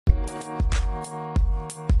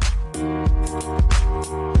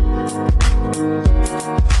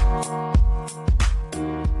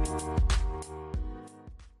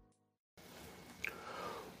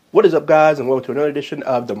What is up, guys, and welcome to another edition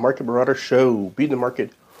of the Market Marauder Show. Beating the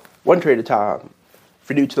market one trade at a time. If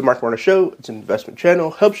you're new to the Market Marauder Show, it's an investment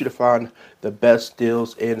channel, helps you to find the best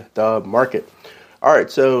deals in the market. All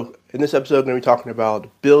right, so in this episode, I'm going to be talking about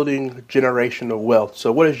building generational wealth.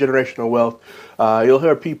 So what is generational wealth? You'll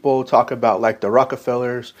hear people talk about like the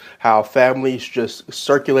Rockefellers, how families just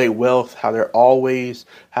circulate wealth, how they always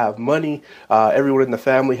have money. Everyone in the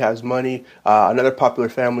family has money. Another popular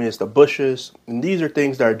family is the Bushes. And these are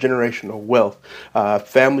things that are generational wealth.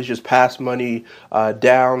 Families just pass money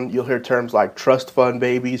down. You'll hear terms like trust fund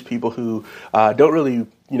babies, people who don't really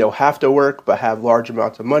have to work but have large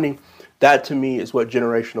amounts of money. That, to me, is what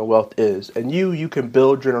generational wealth is. And you can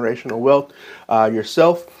build generational wealth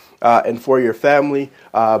yourself and for your family.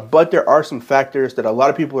 But there are some factors that a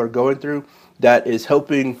lot of people are going through that is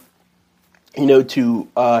helping, to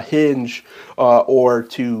hinge or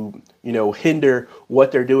to, hinder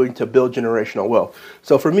what they're doing to build generational wealth.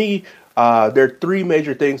 So for me, there are three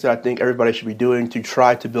major things that I think everybody should be doing to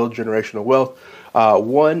try to build generational wealth.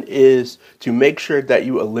 One is to make sure that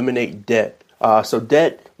you eliminate debt. So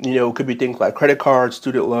debt, could be things like credit cards,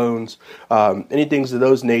 student loans, any things of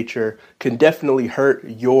those nature can definitely hurt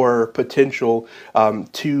your potential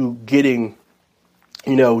to getting,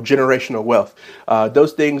 generational wealth.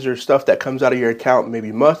 Those things are stuff that comes out of your account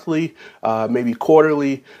maybe monthly, maybe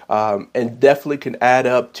quarterly, and definitely can add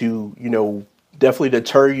up to, definitely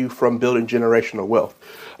deter you from building generational wealth.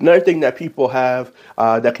 Another thing that people have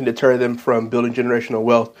that can deter them from building generational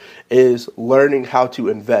wealth is learning how to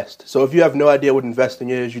invest. So if you have no idea what investing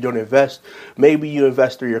is, you don't invest, maybe you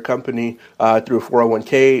invest through your company through a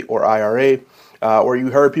 401k or IRA, or you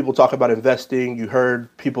heard people talk about investing, you heard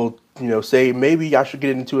people say maybe I should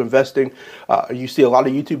get into investing. You see a lot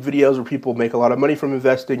of YouTube videos where people make a lot of money from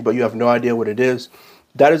investing, but you have no idea what it is.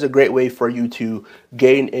 That is a great way for you to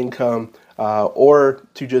gain income or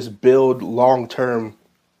to just build long-term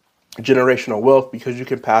generational wealth because you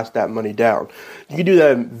can pass that money down. You can do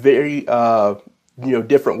that in very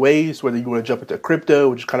different ways, whether you want to jump into crypto,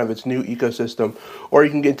 which is kind of its new ecosystem, or you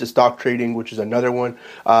can get into stock trading, which is another one.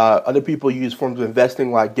 Other people use forms of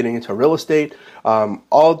investing like getting into real estate.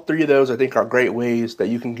 All three of those I think are great ways that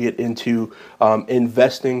you can get into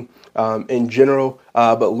investing in general,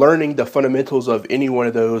 but learning the fundamentals of any one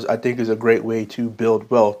of those I think is a great way to build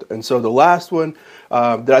wealth. And so the last one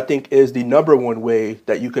that I think is the number one way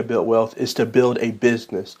that you could build wealth is to build a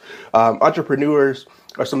business. Entrepreneurs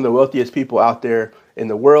are some of the wealthiest people out there in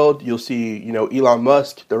the world. You'll see, Elon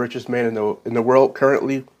Musk, the richest man in the world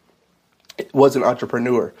currently, was an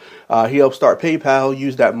entrepreneur. He helped start PayPal,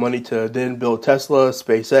 used that money to then build Tesla,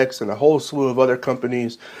 SpaceX, and a whole slew of other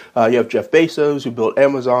companies. You have Jeff Bezos, who built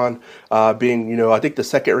Amazon, being, I think the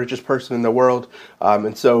second richest person in the world.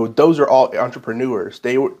 And so those are all entrepreneurs.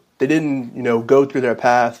 They didn't, go through their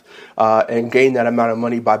path and gain that amount of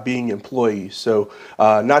money by being employees. So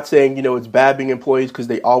not saying, it's bad being employees because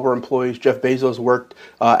they all were employees. Jeff Bezos worked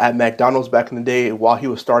at McDonald's back in the day while he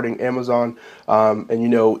was starting Amazon.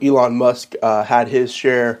 And, Elon Musk had his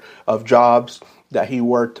share of jobs that he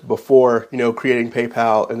worked before, creating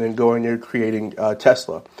PayPal and then going and creating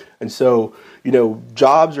Tesla. And so,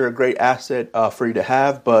 jobs are a great asset for you to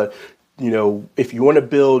have. But, if you want to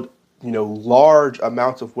build large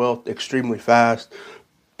amounts of wealth extremely fast,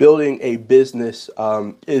 building a business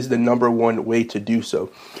is the number one way to do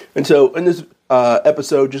so. And so in this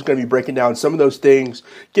episode, just going to be breaking down some of those things,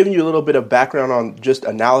 giving you a little bit of background on just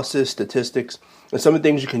analysis, statistics, and some of the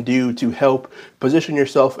things you can do to help position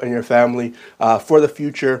yourself and your family for the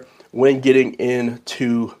future when getting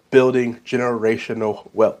into building generational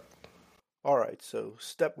wealth. All right, so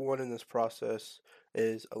step one in this process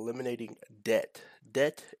is eliminating debt.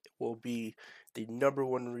 Debt will be the number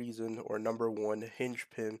one reason or number one hinge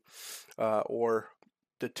pin or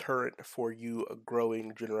deterrent for you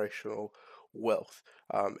growing generational wealth.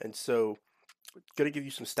 And so going to give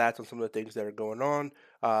you some stats on some of the things that are going on.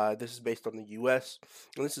 This is based on the U.S.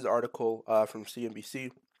 And this is an article from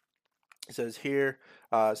CNBC. It says here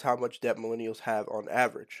is how much debt millennials have on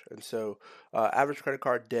average. And so average credit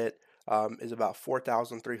card debt is about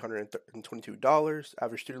 $4,322.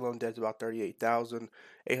 Average student loan debt is about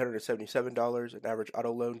 $38,877. And average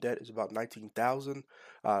auto loan debt is about $19,000.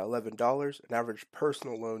 $11. An average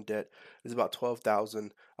personal loan debt is about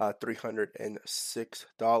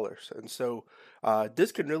 $12,306. And so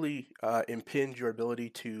this can really impinge your ability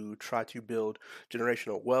to try to build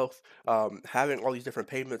generational wealth. Having all these different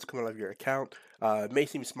payments coming out of your account may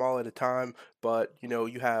seem small at a time, but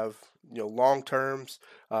you have long terms,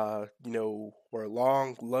 or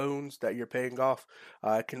long loans that you're paying off.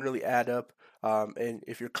 It can really add up. And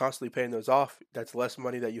if you're constantly paying those off, that's less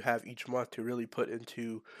money that you have each month to really put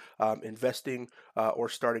into investing or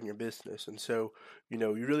starting your business. And so,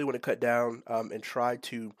 you really want to cut down and try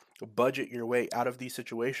to budget your way out of these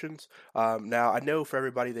situations. Now, I know for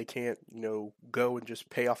everybody, they can't, go and just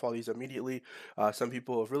pay off all these immediately. Some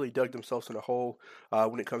people have really dug themselves in a hole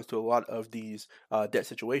when it comes to a lot of these debt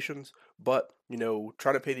situations. But,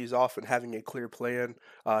 trying to pay these off and having a clear plan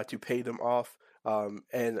to pay them off,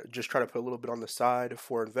 and just try to put a little bit on the side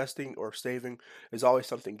for investing or saving is always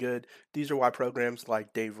something good. These are why programs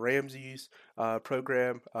like Dave Ramsey's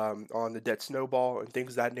program on the debt snowball and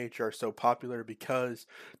things of that nature are so popular, because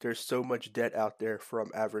there's so much debt out there from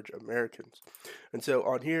average Americans. And so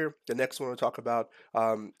on here, the next one we'll talk about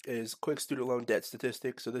is quick student loan debt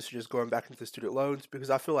statistics. So this is just going back into student loans, because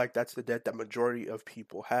I feel like that's the debt that majority of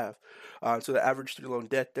people have. So the average student loan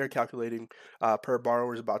debt they're calculating per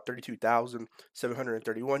borrower is about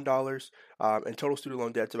 $32,731, and total student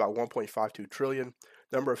loan debt is about 1.52 trillion.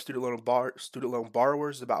 Number of student loan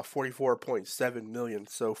borrowers is about 44.7 million.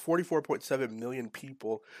 So 44.7 million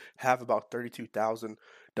people have about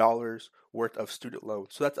 $32,000 worth of student loans.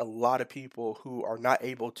 So that's a lot of people who are not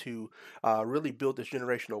able to really build this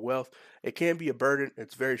generational wealth. It can be a burden.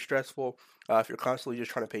 It's very stressful if you're constantly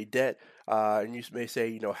just trying to pay debt. And you may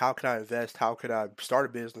say, how can I invest? How can I start a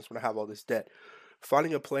business when I have all this debt?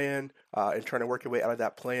 Finding a plan and trying to work your way out of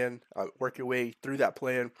that plan, work your way through that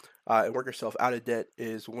plan, and work yourself out of debt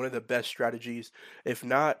is one of the best strategies. If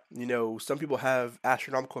not, some people have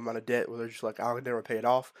astronomical amount of debt where they're just like, I'll never pay it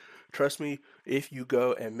off. Trust me, if you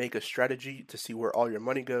go and make a strategy to see where all your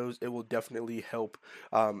money goes, it will definitely help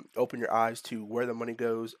open your eyes to where the money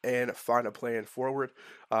goes and find a plan forward.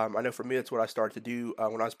 I know for me, that's what I started to do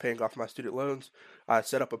when I was paying off my student loans. I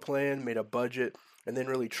set up a plan, made a budget, and then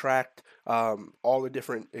really tracked all the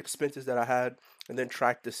different expenses that I had, and then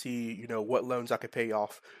tracked to see, what loans I could pay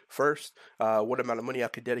off first, what amount of money I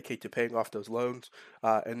could dedicate to paying off those loans,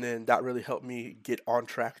 and then that really helped me get on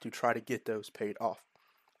track to try to get those paid off.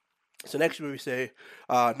 So next we say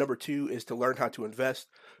number 2 is to learn how to invest.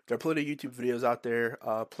 There are plenty of YouTube videos out there,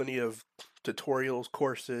 plenty of tutorials,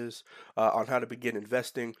 courses on how to begin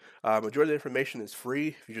investing. Majority of the information is free.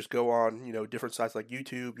 If you just go on, different sites like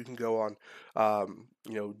YouTube, you can go on,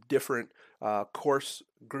 different course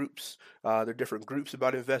groups. There are different groups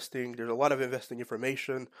about investing. There's a lot of investing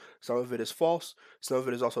information. Some of it is false. Some of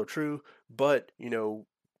it is also true. But,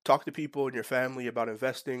 talk to people in your family about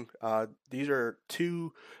investing. These are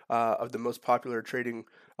two of the most popular trading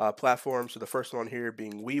platforms. So the first one here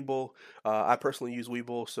being Webull. I personally use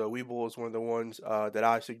Webull, so Webull is one of the ones that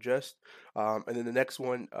I suggest. And then the next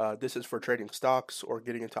one, this is for trading stocks or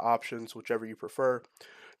getting into options, whichever you prefer.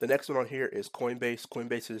 The next one on here is Coinbase.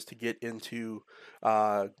 Coinbase is to get into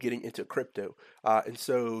getting into crypto. And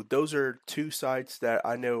so those are two sites that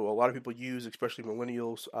I know a lot of people use, especially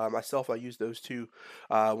millennials. Myself, I use those two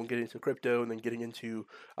when getting into crypto and then getting into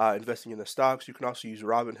investing in the stocks. You can also use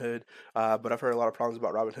Robinhood, but I've heard a lot of problems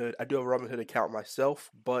about Robinhood. I do have a Robinhood account myself,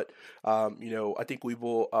 but I think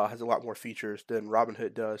Webull has a lot more features than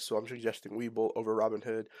Robinhood does, so I'm suggesting Webull over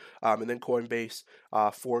Robinhood. And then Coinbase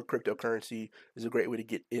for cryptocurrency is a great way to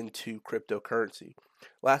get into cryptocurrency.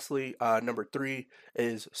 Lastly, number 3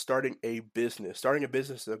 is starting a business. Starting a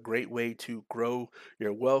business is a great way to grow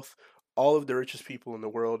your wealth. All of the richest people in the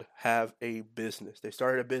world have a business. They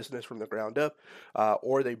started a business from the ground up,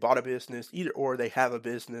 or they bought a business, either or they have a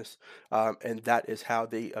business, and that is how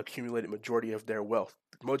they accumulated majority of their wealth.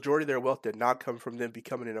 The majority of their wealth did not come from them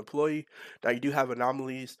becoming an employee. Now, you do have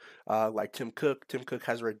anomalies like Tim Cook. Tim Cook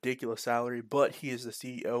has a ridiculous salary, but he is the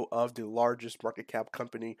CEO of the largest market cap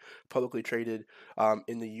company publicly traded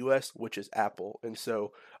in the U.S., which is Apple. And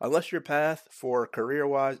so unless your path for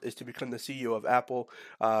career-wise is to become the CEO of Apple,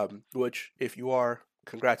 which if you are,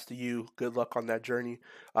 congrats to you. Good luck on that journey.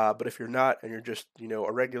 But if you're not and you're just,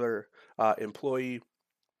 a regular employee,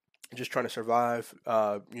 just trying to survive,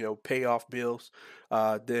 pay off bills,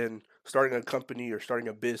 then starting a company or starting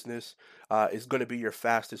a business is going to be your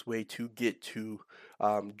fastest way to get to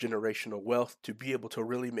generational wealth to be able to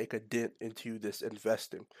really make a dent into this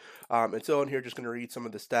investing. And so on here, just going to read some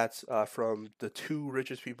of the stats from the two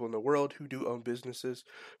richest people in the world who do own businesses.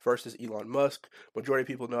 First is Elon Musk. Majority of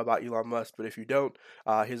people know about Elon Musk, but if you don't,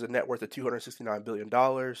 he has a net worth of $269 billion,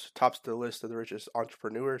 tops the list of the richest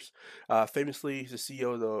entrepreneurs. Famously, he's the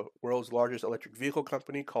CEO of the world's largest electric vehicle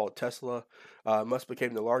company called Tesla. Musk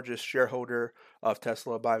became the largest shareholder of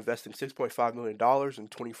Tesla by investing $6.5 million in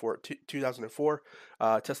 2004.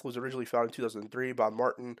 Tesla was originally founded in 2003 by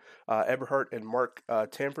Martin Eberhard and Mark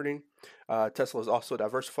Tamperding. Tesla has also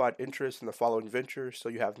diversified interests in the following ventures. So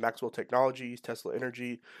you have Maxwell Technologies, Tesla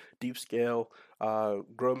Energy, DeepScale,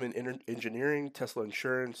 Groman Engineering, Tesla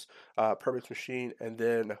Insurance, Purpose Machine, and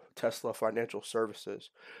then Tesla Financial Services.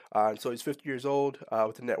 And so he's 50 years old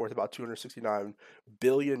with a net worth about $269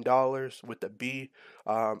 billion with the B,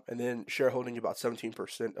 and then shareholding about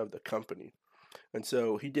 17% of the company. And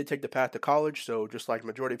so he did take the path to college. So just like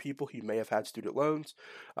majority of people, he may have had student loans.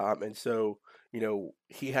 And so,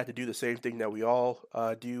 he had to do the same thing that we all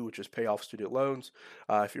do, which is pay off student loans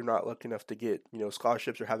if you're not lucky enough to get,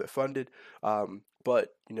 scholarships or have it funded.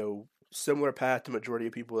 But, similar path to majority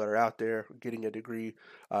of people that are out there getting a degree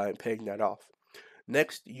and paying that off.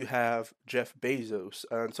 Next, you have Jeff Bezos.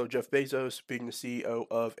 And so, Jeff Bezos, being the CEO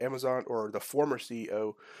of Amazon, or the former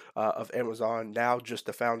CEO of Amazon, now just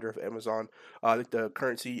the founder of Amazon. I think the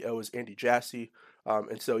current CEO is Andy Jassy.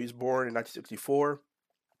 And so, he's born in 1964.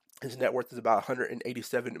 His net worth is about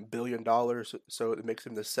 $187 billion, so it makes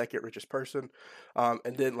him the second richest person.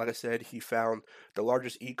 And then, like I said, he found the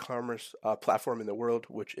largest e-commerce platform in the world,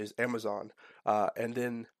 which is Amazon. And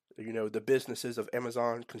then the businesses of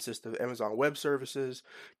Amazon consist of Amazon Web Services,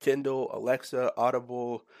 Kindle, Alexa,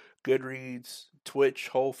 Audible, Goodreads, Twitch,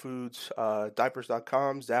 Whole Foods,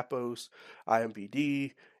 Diapers.com, Zappos,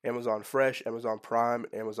 IMBD, Amazon Fresh, Amazon Prime,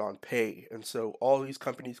 and Amazon Pay. And so all these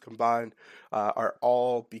companies combined are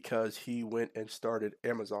all because he went and started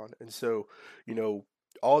Amazon. And so,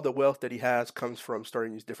 all the wealth that he has comes from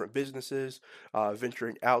starting these different businesses,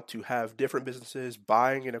 venturing out to have different businesses,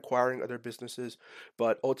 buying and acquiring other businesses,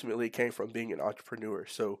 but ultimately it came from being an entrepreneur.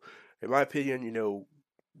 So, in my opinion,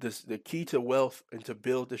 the key to wealth and to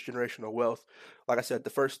build this generational wealth, like I said, the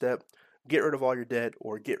first step, get rid of all your debt,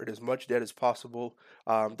 or get rid of as much debt as possible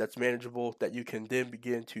that's manageable, that you can then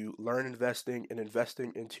begin to learn investing and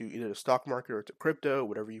investing into either the stock market or to crypto,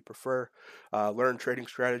 whatever you prefer. Learn trading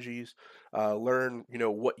strategies, learn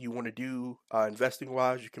what you want to do investing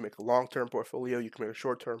wise. You can make a long-term portfolio, you can make a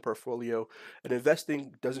short-term portfolio, and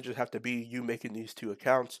investing doesn't just have to be you making these two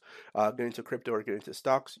accounts, getting into crypto or getting into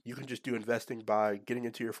stocks. You can just do investing by getting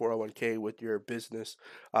into your 401k with your business,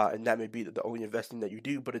 and that may be the only investing that you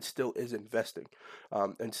do, but it still is investing.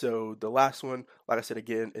 And so the last one, like I said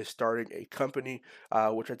again, is starting a company,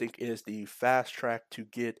 which I think is the fast track to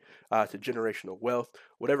get to generational wealth.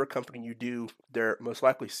 Whatever company you do, there are most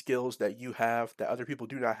likely skills that you have that other people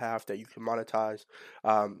do not have that you can monetize.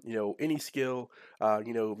 Any skill,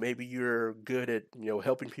 maybe you're good at,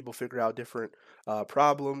 helping people figure out different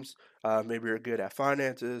problems. Maybe you're good at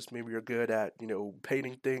finances. Maybe you're good at,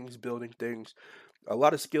 painting things, building things. A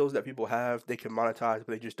lot of skills that people have, they can monetize, but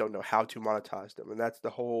they just don't know how to monetize them. And that's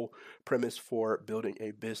the whole premise for building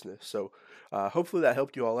a business. So hopefully that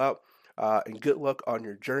helped you all out. And good luck on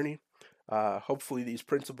your journey. Hopefully these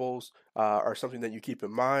principles are something that you keep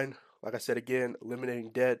in mind. Like I said again,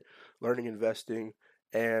 eliminating debt, learning investing,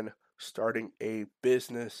 and starting a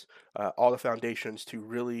business, all the foundations to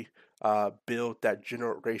really build that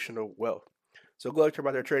generational wealth. So good luck to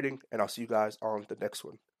everybody out there trading, and I'll see you guys on the next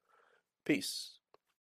one. Peace.